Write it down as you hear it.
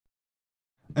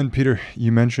And Peter,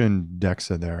 you mentioned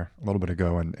DEXA there a little bit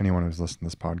ago, and anyone who's listened to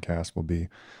this podcast will be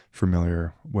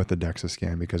familiar with the DEXA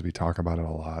scan because we talk about it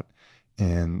a lot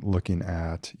and looking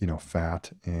at,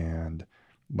 fat and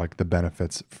like the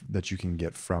benefits that you can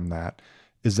get from that.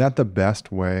 Is that the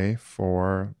best way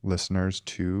for listeners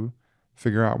to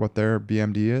figure out what their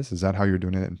BMD is? Is that how you're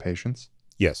doing it in patients?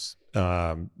 Yes.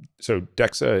 So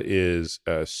DEXA is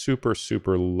a super,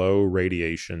 super low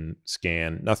radiation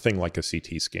scan, nothing like a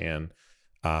CT scan.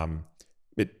 Um,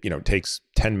 it takes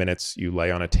 10 minutes. You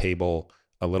lay on a table,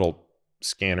 a little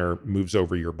scanner moves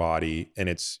over your body, and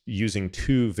it's using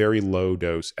two very low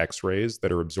dose X-rays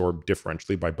that are absorbed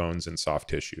differentially by bones and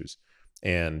soft tissues.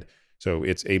 And so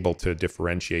it's able to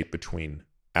differentiate between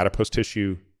adipose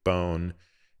tissue, bone,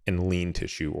 and lean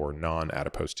tissue or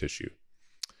non-adipose tissue.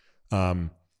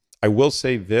 I will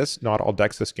say this, not all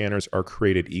DEXA scanners are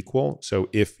created equal. So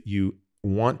if you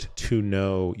want to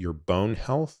know your bone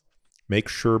health, make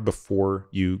sure before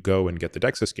you go and get the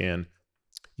DEXA scan,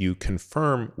 you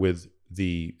confirm with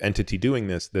the entity doing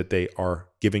this that they are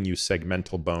giving you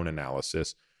segmental bone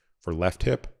analysis for left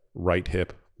hip, right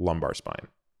hip, lumbar spine.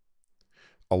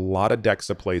 A lot of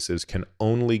DEXA places can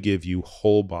only give you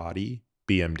whole body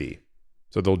BMD.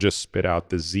 So they'll just spit out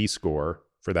the Z-score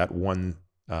for that one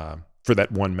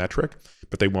metric,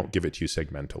 but they won't give it to you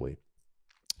segmentally.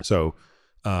 So,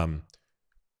 and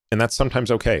that's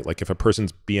sometimes okay. Like if a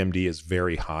person's BMD is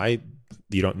very high,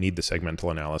 you don't need the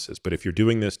segmental analysis. But if you're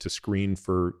doing this to screen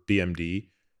for BMD,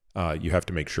 you have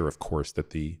to make sure, of course,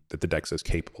 that the DEXA is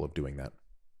capable of doing that.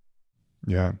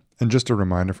 Yeah. And just a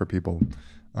reminder for people,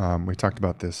 we talked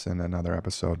about this in another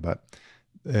episode, but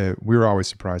we were always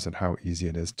surprised at how easy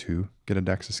it is to get a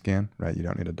DEXA scan, right? You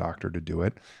don't need a doctor to do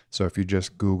it. So if you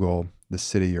just Google the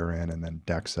city you're in and then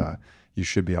DEXA, you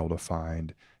should be able to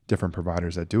find different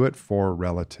providers that do it for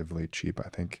relatively cheap. I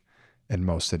think in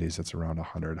most cities it's around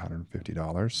 $100,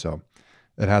 $150. So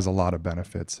it has a lot of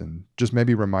benefits. And just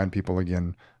maybe remind people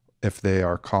again, if they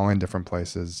are calling different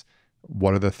places,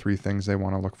 what are the three things they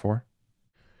want to look for?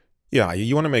 Yeah,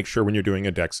 you want to make sure when you're doing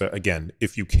a DEXA, again,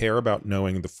 if you care about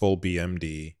knowing the full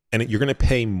BMD, and you're going to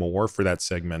pay more for that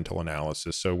segmental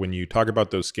analysis. So when you talk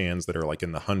about those scans that are like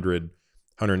in the 100,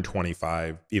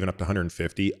 125, even up to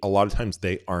 150, a lot of times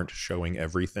they aren't showing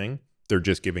everything. They're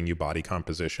just giving you body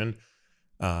composition,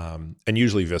 and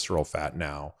usually visceral fat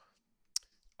now.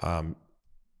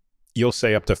 You'll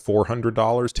say up to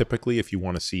 $400 typically if you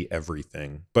want to see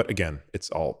everything. But again, it's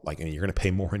all like, you're going to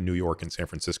pay more in New York and San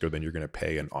Francisco than you're going to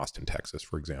pay in Austin, Texas,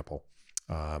 for example.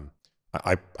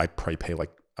 I probably pay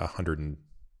like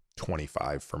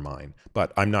 125 for mine,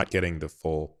 but I'm not getting the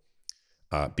full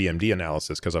BMD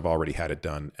analysis because I've already had it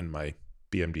done and my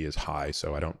BMD is high,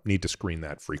 so I don't need to screen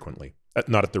that frequently.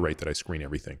 Not at the rate that I screen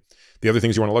everything. The other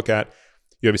things you want to look at,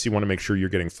 you obviously want to make sure you're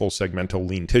getting full segmental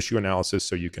lean tissue analysis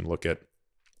so you can look at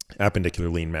appendicular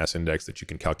lean mass index that you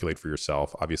can calculate for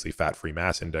yourself. Obviously, fat-free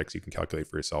mass index you can calculate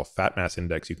for yourself. Fat mass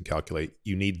index you can calculate.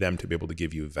 You need them to be able to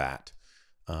give you VAT.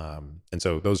 And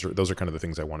so those are kind of the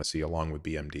things I want to see along with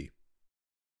BMD.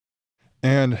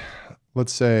 And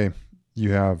let's say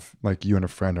you have, like, you and a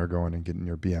friend are going and getting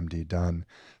your BMD done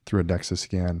through a DEXA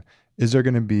scan. Is there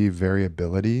going to be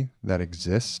variability that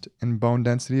exists in bone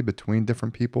density between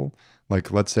different people?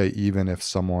 Like, let's say even if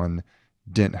someone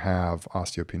didn't have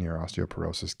osteopenia or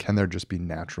osteoporosis, can there just be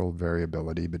natural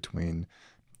variability between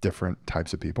different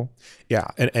types of people? Yeah,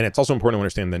 and it's also important to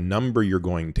understand the number you're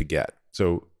going to get.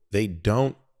 So they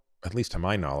don't, at least to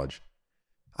my knowledge,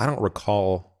 I don't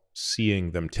recall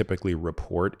seeing them typically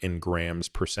report in grams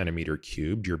per centimeter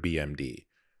cubed your BMD.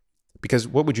 Because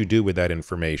what would you do with that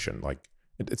information? Like,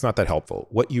 it's not that helpful.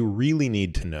 What you really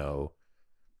need to know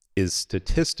is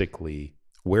statistically,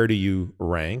 where do you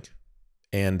rank?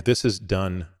 And this is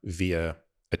done via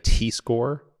a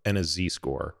T-score and a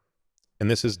Z-score. And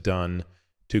this is done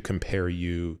to compare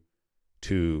you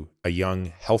to a young,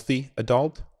 healthy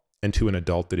adult and to an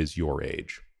adult that is your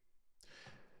age.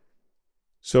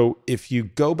 So if you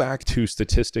go back to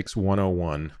Statistics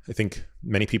 101, I think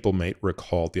many people might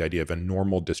recall the idea of a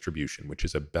normal distribution, which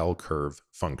is a bell curve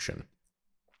function.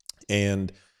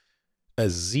 And a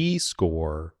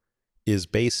Z-score is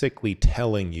basically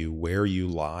telling you where you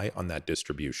lie on that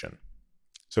distribution.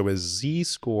 So a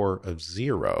Z-score of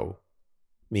 0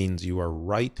 means you are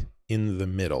right in the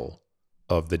middle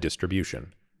of the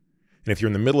distribution. And if you're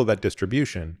in the middle of that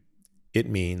distribution, it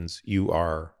means you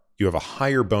have a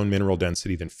higher bone mineral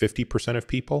density than 50% of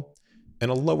people and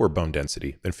a lower bone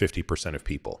density than 50% of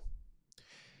people.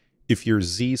 If your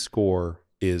Z-score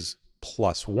is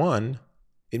 +1,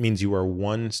 it means you are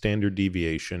one standard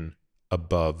deviation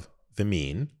above the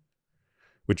mean,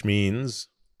 which means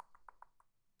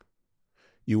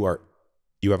you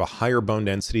have a higher bone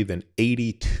density than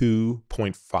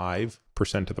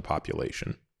 82.5% of the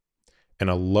population and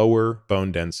a lower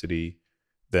bone density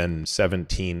than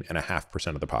 17.5%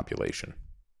 of the population.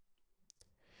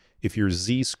 If your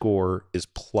Z-score is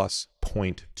plus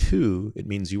 0.2, it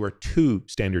means you are 2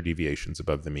 standard deviations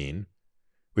above the mean,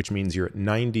 which means you're at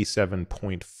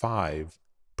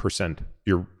 97.5%.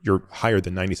 You're higher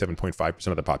than 97.5%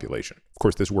 of the population. Of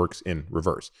course, this works in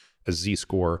reverse. A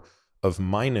Z-score of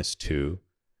 -2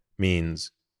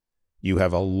 means you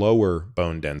have a lower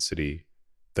bone density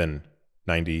than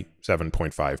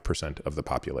 97.5% of the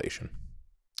population.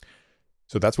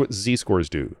 So that's what Z-scores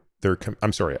do.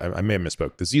 I'm sorry, I may have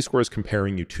misspoke. The Z-score is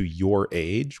comparing you to your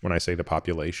age when I say the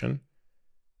population.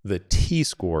 The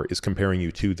T-score is comparing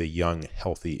you to the young,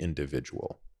 healthy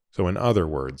individual. So in other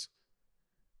words,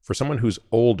 for someone who's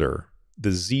older,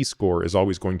 the Z-score is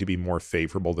always going to be more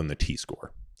favorable than the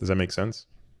T-score. Does that make sense?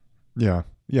 Yeah.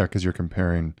 Yeah, because you're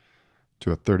comparing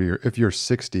to a 30-year. If you're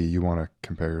 60, you want to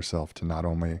compare yourself to not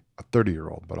only a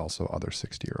 30-year-old, but also other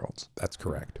 60-year-olds. That's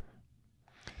correct.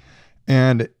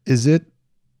 And is it,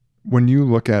 when you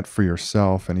look at for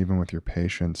yourself and even with your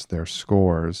patients, their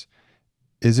scores,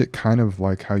 is it kind of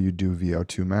like how you do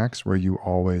VO2 max, where you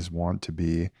always want to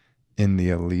be in the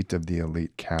elite of the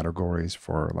elite categories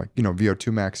for, like,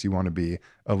 VO2 max, you want to be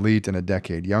elite and a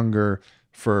decade younger.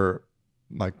 For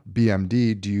like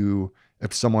BMD,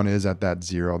 if someone is at that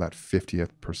 50th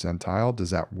percentile,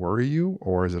 does that worry you,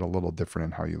 or is it a little different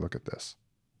in how you look at this?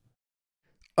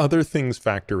 Other things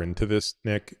factor into this,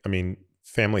 Nick. I mean,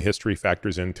 family history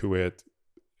factors into it.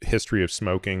 History of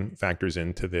smoking factors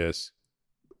into this.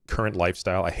 Current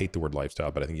lifestyle. I hate the word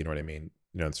lifestyle, but I think you know what I mean.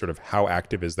 Sort of how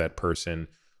active is that person?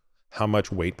 How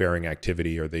much weight-bearing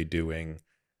activity are they doing?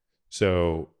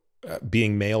 So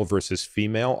being male versus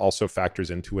female also factors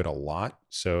into it a lot.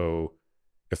 So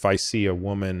if I see a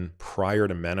woman prior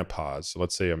to menopause, so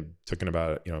let's say I'm talking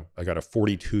about, I got a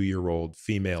 42-year-old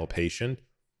female patient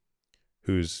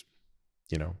who's,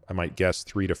 I might guess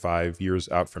 3 to 5 years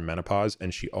out from menopause,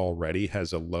 and she already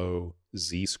has a low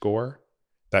Z-score,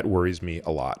 that worries me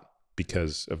a lot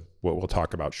because of what we'll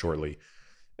talk about shortly,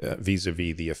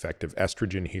 vis-a-vis the effect of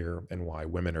estrogen here and why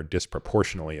women are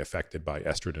disproportionately affected by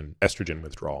estrogen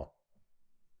withdrawal.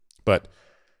 But,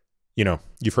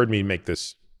 you've heard me make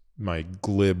this my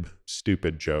glib,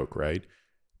 stupid joke, right?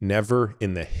 Never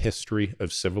in the history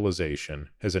of civilization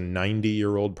has a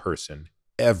 90-year-old person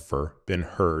ever been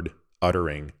heard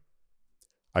uttering,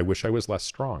 "I wish I was less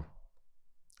strong.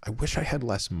 I wish I had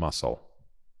less muscle.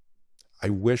 I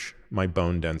wish my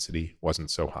bone density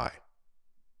wasn't so high."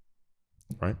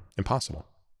 Right? Impossible.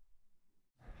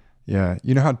 Yeah.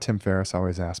 You know how Tim Ferriss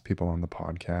always asks people on the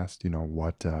podcast,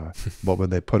 what would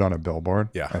they put on a billboard?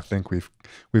 Yeah. I think we've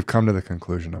come to the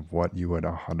conclusion of what you would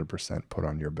 100% put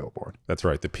on your billboard. That's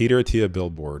right. The Peter Attia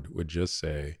billboard would just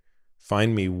say,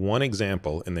 find me one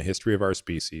example in the history of our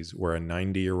species where a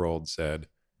 90-year-old said,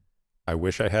 "I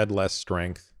wish I had less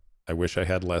strength. I wish I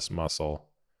had less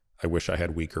muscle. I wish I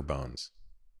had weaker bones."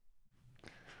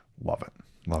 Love it.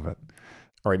 Love it.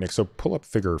 All right, Nick, so pull up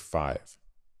figure 5.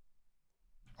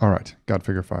 All right. Got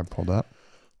figure 5 pulled up.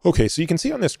 Okay, so you can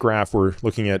see on this graph, we're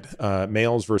looking at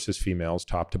males versus females,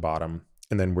 top to bottom.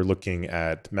 And then we're looking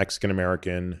at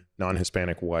Mexican-American,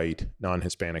 non-Hispanic white,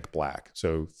 non-Hispanic black.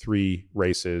 So 3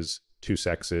 races, 2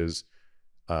 sexes,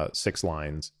 6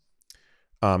 lines.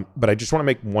 But I just want to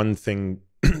make one thing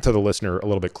to the listener a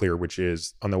little bit clear, which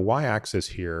is on the y-axis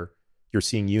here, you're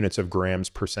seeing units of grams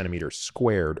per centimeter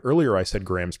squared. Earlier, I said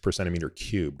grams per centimeter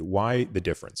cubed. Why the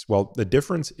difference? Well, the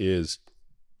difference is,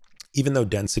 even though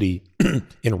density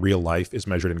in real life is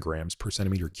measured in grams per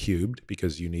centimeter cubed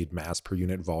because you need mass per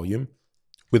unit volume,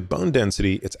 with bone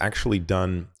density, it's actually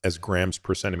done as grams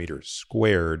per centimeter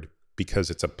squared because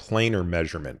it's a planar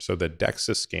measurement. So the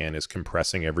DEXA scan is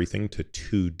compressing everything to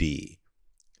 2D.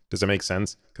 Does that make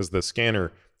sense? Because the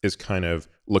scanner is kind of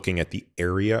looking at the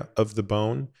area of the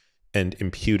bone and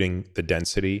imputing the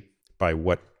density by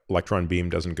what electron beam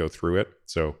doesn't go through it.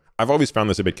 So I've always found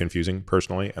this a bit confusing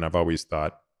personally, and I've always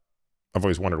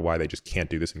wondered why they just can't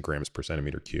do this in grams per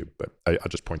centimeter cube, but I'll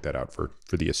just point that out for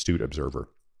the astute observer.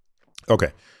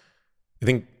 Okay, I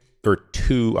think there are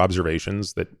 2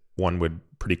 observations that one would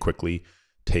pretty quickly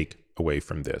take away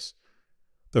from this.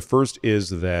 The first is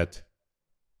that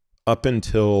up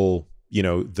until,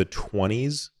 the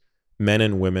 20s, men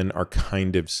and women are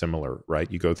kind of similar,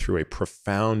 right? You go through a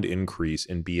profound increase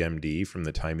in BMD from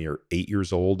the time you're 8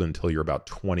 years old until you're about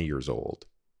 20 years old.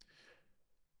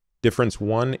 Difference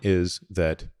 1 is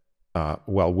that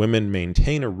while women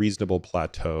maintain a reasonable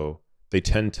plateau, they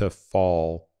tend to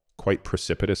fall quite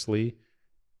precipitously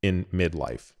in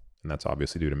midlife. And that's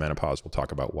obviously due to menopause. We'll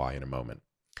talk about why in a moment.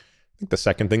 I think the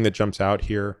second thing that jumps out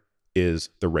here is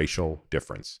the racial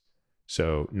difference.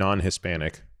 So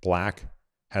non-Hispanic Black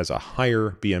has a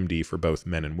higher BMD for both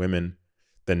men and women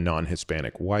than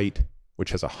non-Hispanic White,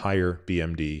 which has a higher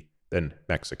BMD than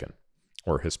Mexican,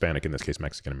 or Hispanic, in this case,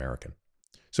 Mexican American.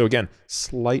 So again,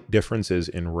 slight differences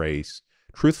in race.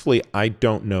 Truthfully, I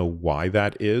don't know why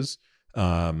that is,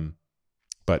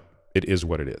 but it is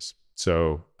what it is.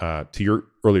 So to your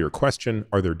earlier question,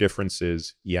 are there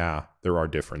differences? Yeah, there are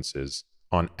differences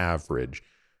on average.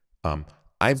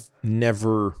 I've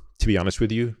never, to be honest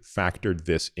with you, factored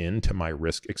this into my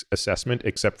risk assessment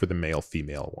except for the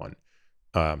male-female one.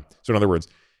 So in other words,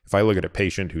 if I look at a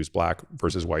patient who's Black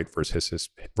versus White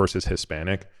versus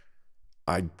Hispanic,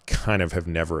 I kind of have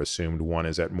never assumed one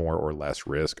is at more or less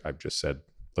risk. I've just said,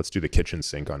 let's do the kitchen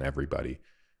sink on everybody.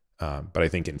 But I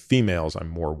think in females, I'm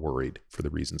more worried for the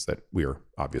reasons that we're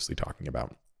obviously talking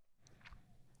about.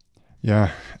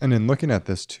 Yeah. And in looking at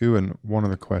this too, and one of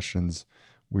the questions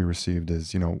we received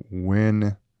is,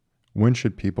 when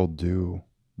should people do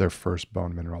their first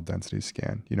bone mineral density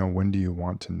scan? When do you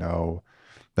want to know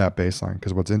that baseline?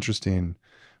 Because what's interesting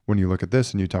when you look at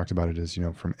this, and you talked about it, is,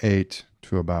 from 8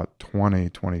 to about 20,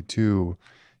 22,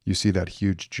 you see that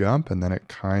huge jump, and then it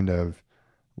kind of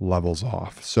levels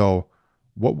off. So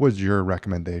what would your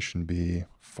recommendation be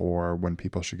for when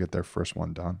people should get their first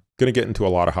one done? Going to get into a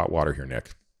lot of hot water here,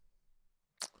 Nick.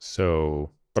 So,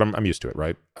 but I'm used to it,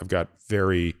 right? I've got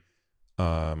very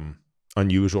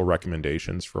unusual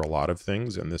recommendations for a lot of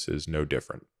things, and this is no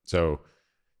different. So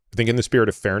I think in the spirit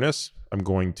of fairness, I'm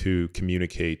going to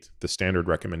communicate the standard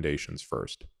recommendations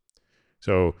first.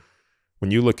 So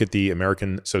when you look at the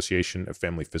American Association of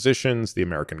Family Physicians, the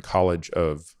American College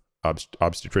of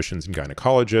Obstetricians and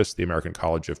Gynecologists, the American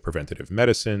College of Preventative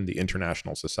Medicine, the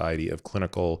International Society of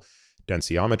Clinical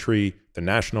Densitometry, the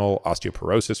National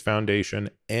Osteoporosis Foundation,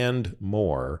 and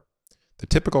more, the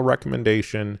typical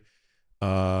recommendation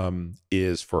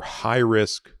is for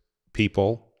high-risk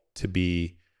people to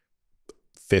be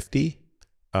 50,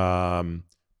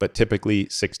 but typically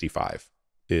 65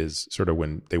 is sort of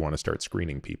when they want to start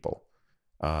screening people.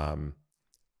 And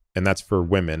that's for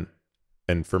women.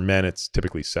 And for men, it's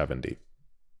typically 70.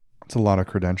 It's a lot of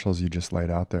credentials you just laid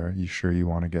out there. Are you sure you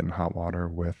want to get in hot water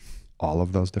with all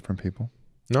of those different people?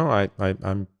 No,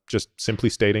 I'm just simply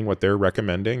stating what they're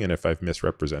recommending. And if I've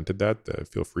misrepresented that,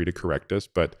 feel free to correct us.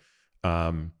 But,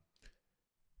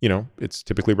 it's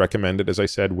typically recommended, as I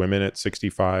said, women at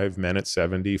 65, men at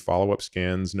 70, follow-up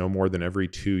scans no more than every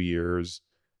 2 years.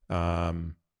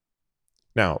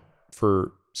 Now,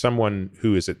 for someone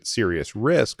who is at serious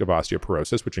risk of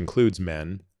osteoporosis, which includes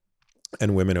men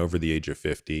and women over the age of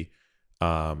 50,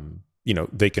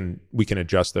 we can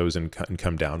adjust those and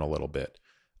come down a little bit.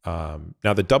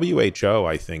 Now, the WHO,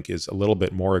 I think, is a little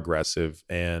bit more aggressive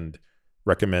and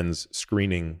recommends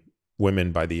screening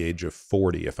women by the age of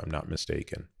 40, if I'm not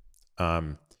mistaken.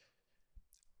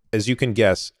 As you can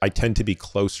guess, I tend to be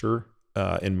closer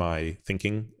in my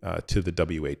thinking to the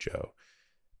WHO.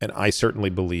 And I certainly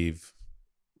believe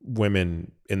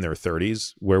women in their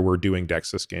 30s, where we're doing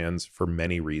DEXA scans for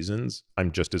many reasons,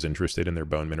 I'm just as interested in their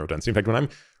bone mineral density. In fact, when I'm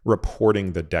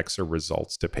reporting the DEXA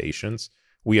results to patients,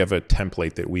 we have a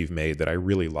template that we've made that I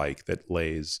really like that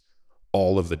lays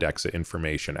all of the DEXA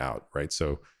information out, right?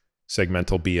 So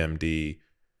segmental BMD,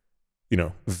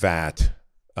 VAT,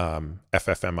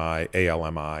 FFMI,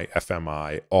 ALMI,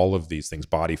 FMI, all of these things,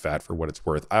 body fat for what it's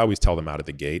worth. I always tell them out of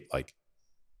the gate, like,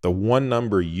 the one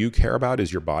number you care about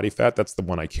is your body fat. That's the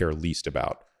one I care least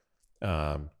about.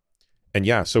 And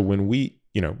yeah, so when we're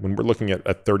looking at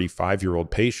a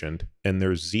 35-year-old patient and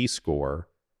their Z-score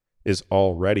is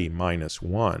already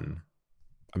 -1,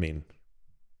 I mean,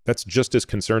 that's just as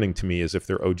concerning to me as if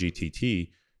their OGTT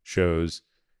shows,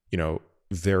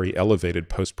 very elevated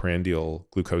postprandial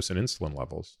glucose and insulin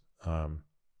levels. And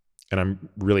I'm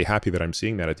really happy that I'm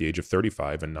seeing that at the age of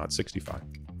 35 and not 65.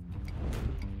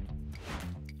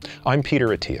 I'm Peter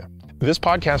Attia. This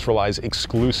podcast relies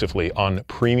exclusively on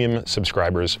premium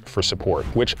subscribers for support,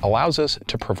 which allows us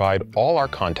to provide all our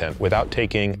content without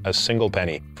taking a single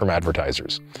penny from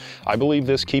advertisers. I believe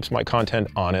this keeps my content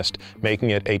honest,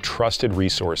 making it a trusted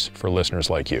resource for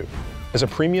listeners like you. As a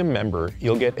premium member,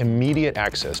 you'll get immediate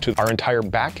access to our entire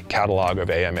back catalog of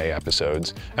AMA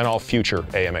episodes and all future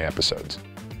AMA episodes.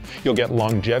 You'll get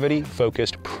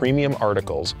longevity-focused premium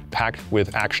articles packed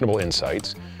with actionable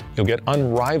insights. You'll get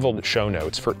unrivaled show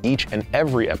notes for each and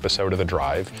every episode of The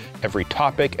Drive, every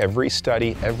topic, every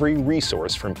study, every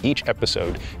resource from each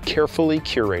episode carefully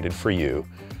curated for you.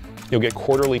 You'll get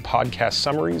quarterly podcast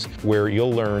summaries where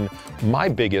you'll learn my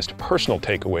biggest personal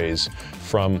takeaways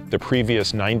from the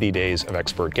previous 90 days of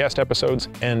expert guest episodes,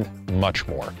 and much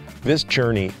more. This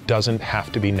journey doesn't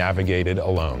have to be navigated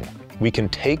alone. We can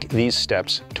take these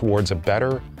steps towards a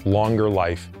better, longer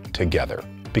life together.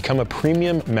 Become a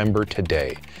premium member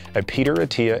today at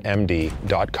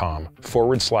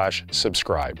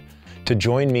peterattiamd.com/subscribe to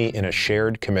join me in a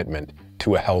shared commitment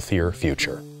to a healthier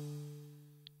future.